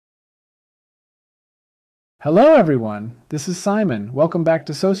Hello everyone, this is Simon. Welcome back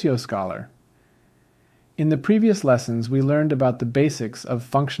to SocioScholar. In the previous lessons, we learned about the basics of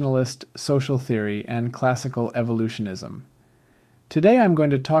functionalist social theory and classical evolutionism. Today I'm going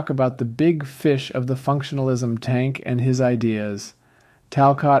to talk about the big fish of the functionalism tank and his ideas,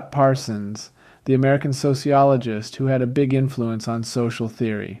 Talcott Parsons, the American sociologist who had a big influence on social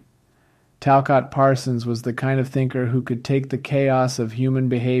theory. Talcott Parsons was the kind of thinker who could take the chaos of human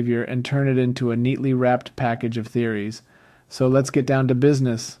behavior and turn it into a neatly wrapped package of theories. So let's get down to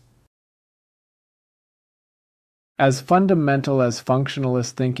business. As fundamental as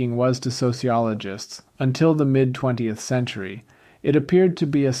functionalist thinking was to sociologists, until the mid-20th century, it appeared to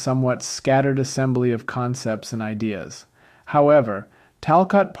be a somewhat scattered assembly of concepts and ideas. However,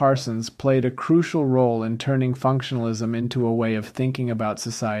 Talcott Parsons played a crucial role in turning functionalism into a way of thinking about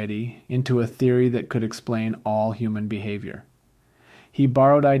society, into a theory that could explain all human behavior. He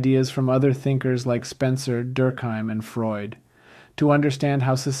borrowed ideas from other thinkers like Spencer, Durkheim, and Freud to understand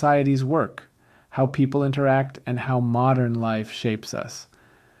how societies work, how people interact, and how modern life shapes us.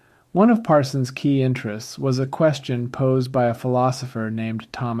 One of Parsons' key interests was a question posed by a philosopher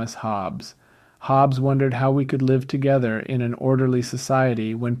named Thomas Hobbes. Hobbes wondered how we could live together in an orderly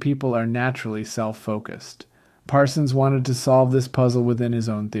society when people are naturally self-focused. Parsons wanted to solve this puzzle within his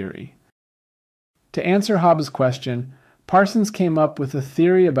own theory. To answer Hobbes' question, Parsons came up with a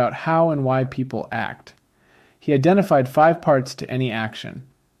theory about how and why people act. He identified 5 parts to any action: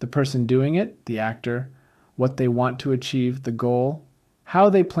 the person doing it, the actor; what they want to achieve, the goal;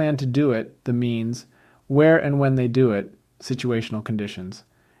 how they plan to do it, the means; where and when they do it, situational conditions;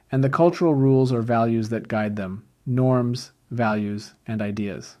 and the cultural rules or values that guide them, norms, values, and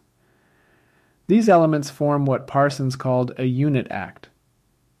ideas. These elements form what Parsons called a unit act.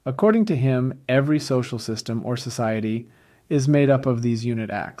 According to him, every social system or society is made up of these unit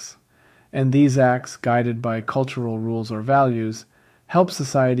acts, and these acts, guided by cultural rules or values, help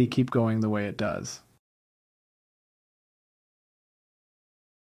society keep going the way it does.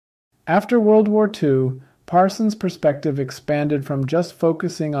 After World War II, Parsons' perspective expanded from just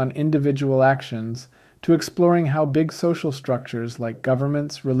focusing on individual actions to exploring how big social structures like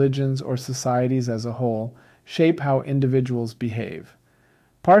governments, religions, or societies as a whole shape how individuals behave.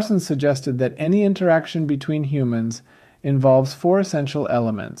 Parsons suggested that any interaction between humans involves 4 essential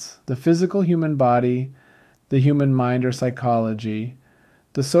elements: the physical human body, the human mind or psychology,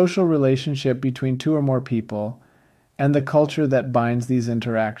 the social relationship between 2 or more people, and the culture that binds these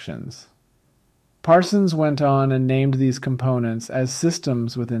interactions. Parsons went on and named these components as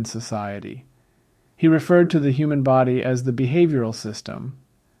systems within society. He referred to the human body as the behavioral system,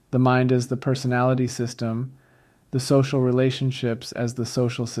 the mind as the personality system, the social relationships as the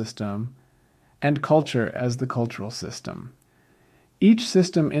social system, and culture as the cultural system. Each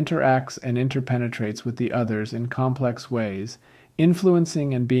system interacts and interpenetrates with the others in complex ways,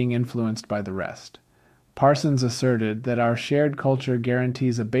 influencing and being influenced by the rest. Parsons asserted that our shared culture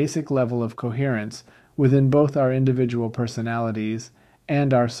guarantees a basic level of coherence within both our individual personalities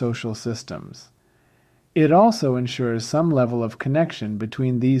and our social systems. It also ensures some level of connection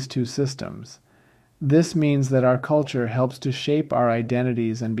between these 2 systems. This means that our culture helps to shape our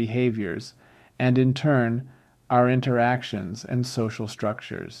identities and behaviors, and in turn, our interactions and social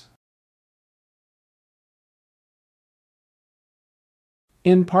structures.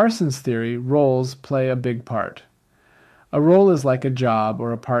 In Parsons' theory, roles play a big part. A role is like a job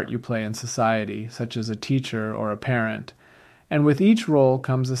or a part you play in society, such as a teacher or a parent, and with each role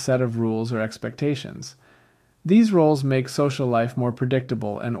comes a set of rules or expectations. These roles make social life more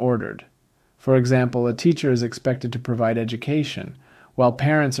predictable and ordered. For example, a teacher is expected to provide education, while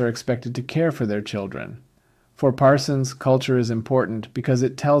parents are expected to care for their children. For Parsons, culture is important because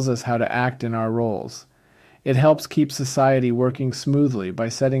it tells us how to act in our roles. It helps keep society working smoothly by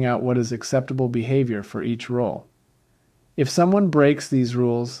setting out what is acceptable behavior for each role. If someone breaks these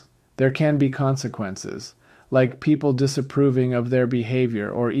rules, there can be consequences, like people disapproving of their behavior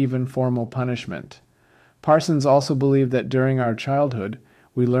or even formal punishment. Parsons also believed that during our childhood,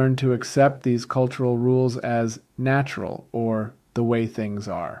 we learn to accept these cultural rules as natural or the way things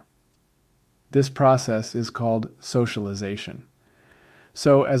are. This process is called socialization.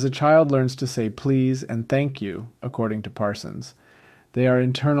 So, as a child learns to say please and thank you, according to Parsons, they are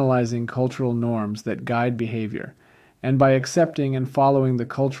internalizing cultural norms that guide behavior, and by accepting and following the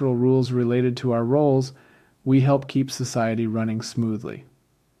cultural rules related to our roles, we help keep society running smoothly.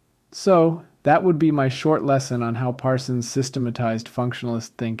 So, that would be my short lesson on how Parsons systematized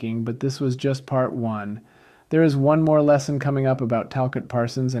functionalist thinking, but this was just part 1. There is one more lesson coming up about Talcott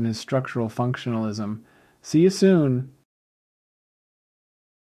Parsons and his structural functionalism. See you soon!